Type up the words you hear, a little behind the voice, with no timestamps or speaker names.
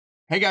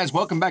Hey guys,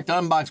 welcome back to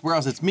Unbox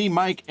Warehouse. It's me,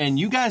 Mike, and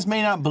you guys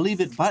may not believe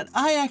it, but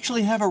I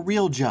actually have a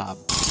real job.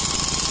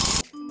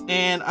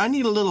 And I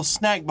need a little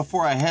snack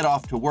before I head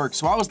off to work,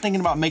 so I was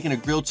thinking about making a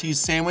grilled cheese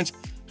sandwich,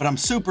 but I'm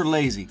super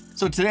lazy.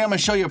 So today I'm gonna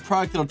show you a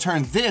product that'll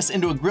turn this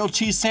into a grilled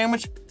cheese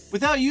sandwich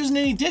without using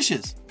any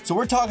dishes. So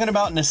we're talking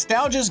about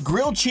Nostalgia's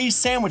grilled cheese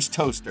sandwich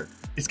toaster.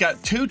 It's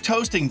got 2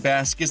 toasting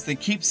baskets that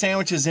keep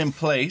sandwiches in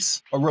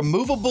place, a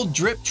removable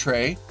drip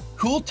tray,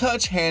 cool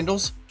touch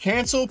handles,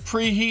 cancel,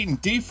 preheat,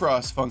 and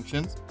defrost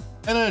functions,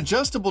 and an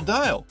adjustable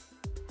dial.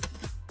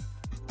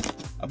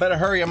 I better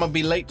hurry, I'm gonna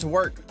be late to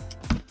work.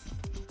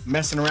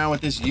 Messing around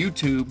with this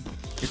YouTube.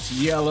 It's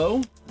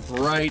yellow,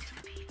 bright.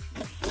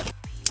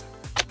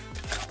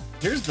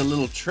 Here's the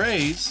little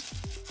trays.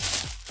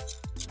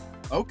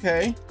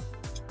 Okay.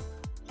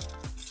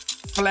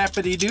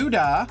 Flappity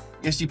doo-dah.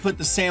 Guess you put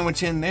the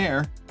sandwich in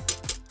there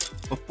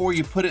before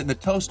you put it in the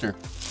toaster.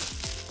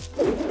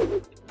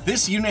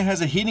 This unit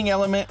has a heating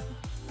element,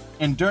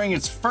 and during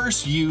its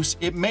first use,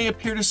 it may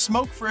appear to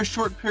smoke for a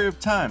short period of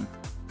time.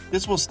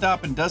 This will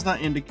stop and does not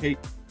indicate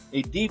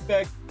a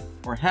defect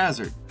or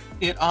hazard.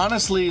 It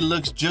honestly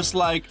looks just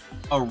like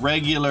a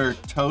regular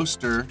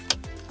toaster.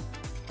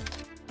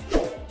 I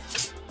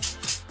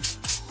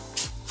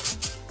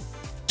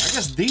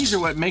guess these are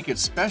what make it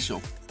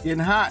special. It's getting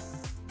hot.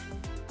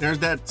 There's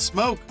that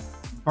smoke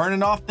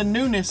burning off the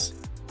newness.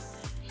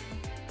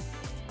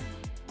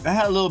 That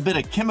had a little bit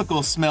of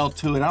chemical smell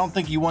to it. I don't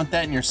think you want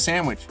that in your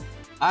sandwich.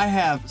 I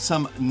have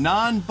some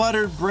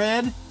non-buttered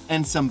bread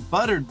and some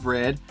buttered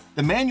bread.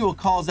 The manual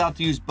calls out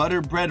to use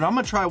buttered bread, but I'm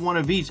gonna try one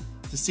of each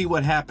to see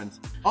what happens.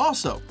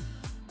 Also,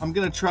 I'm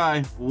gonna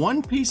try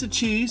 1 piece of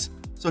cheese.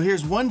 So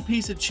here's 1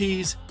 piece of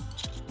cheese,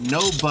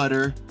 no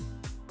butter,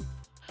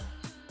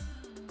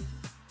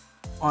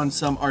 on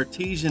some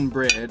artisan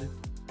bread.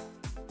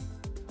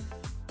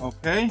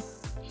 Okay,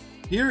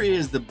 here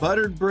is the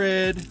buttered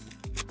bread.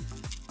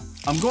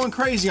 I'm going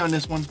crazy on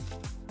this one.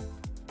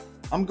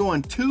 I'm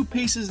going 2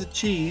 pieces of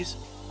cheese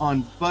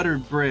on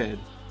buttered bread.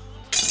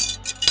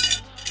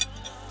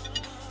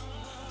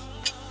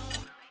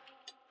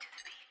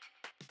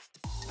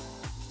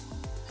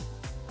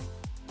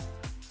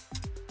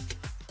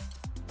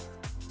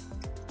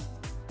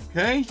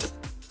 Okay.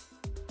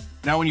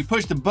 Now when you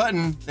push the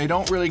button, they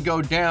don't really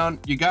go down.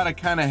 You gotta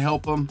kind of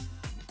help them.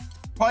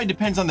 Probably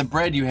depends on the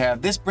bread you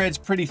have. This bread's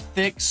pretty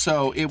thick,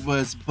 so it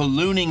was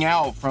ballooning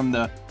out from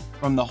the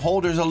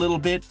holders a little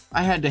bit.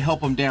 I had to help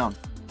them down.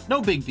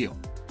 No big deal.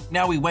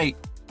 Now we wait.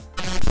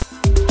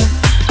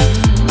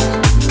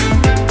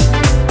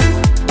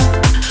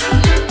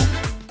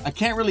 I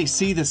can't really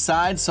see the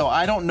sides, so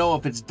I don't know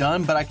if it's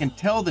done, but I can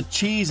tell the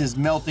cheese is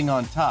melting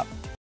on top.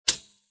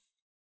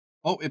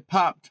 Oh, it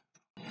popped.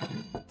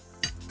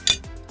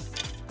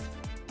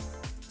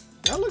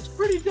 That looks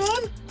pretty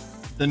done.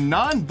 The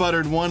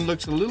non-buttered one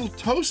looks a little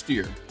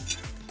toastier.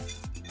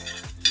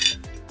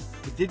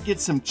 It did get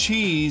some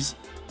cheese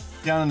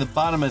down in the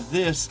bottom of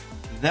this.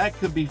 That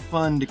could be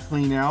fun to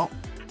clean out.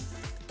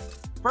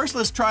 First,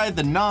 let's try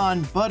the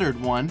non-buttered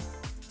one.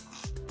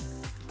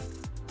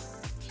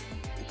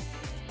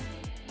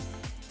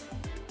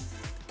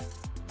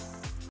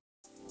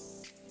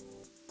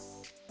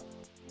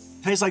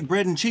 Tastes like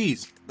bread and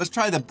cheese. Let's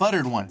try the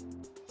buttered one.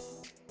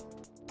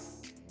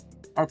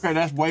 Okay,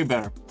 that's way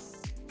better.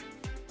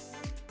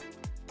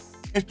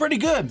 It's pretty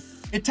good.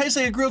 It tastes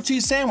like a grilled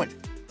cheese sandwich.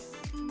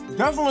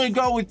 Definitely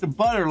go with the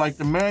butter like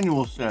the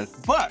manual says.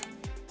 But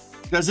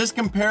does this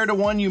compare to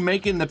one you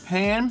make in the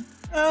pan?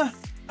 I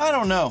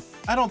don't know.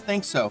 I don't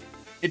think so.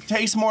 It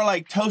tastes more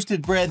like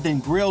toasted bread than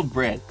grilled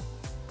bread.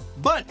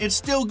 But it's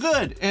still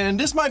good, and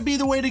this might be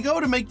the way to go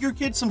to make your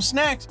kids some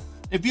snacks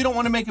if you don't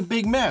want to make a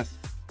big mess.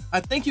 I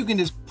think you can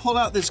just pull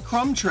out this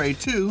crumb tray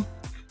too.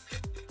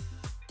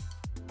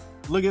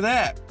 Look at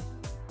that.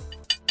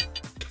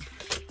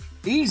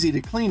 Easy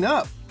to clean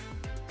up.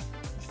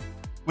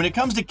 When it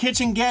comes to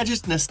kitchen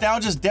gadgets,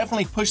 Nostalgia's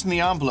definitely pushing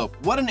the envelope.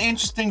 What an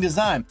interesting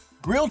design.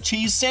 Grilled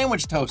cheese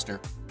sandwich toaster.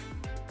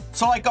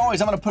 So like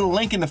always, I'm gonna put a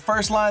link in the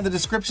first line of the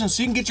description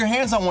so you can get your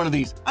hands on one of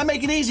these. I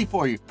make it easy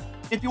for you.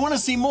 If you wanna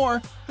see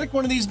more, click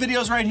one of these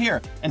videos right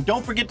here. And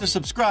don't forget to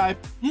subscribe.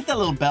 Hit that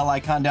little bell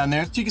icon down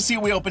there so you can see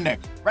what we open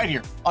next, right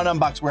here on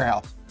Unbox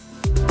Warehouse.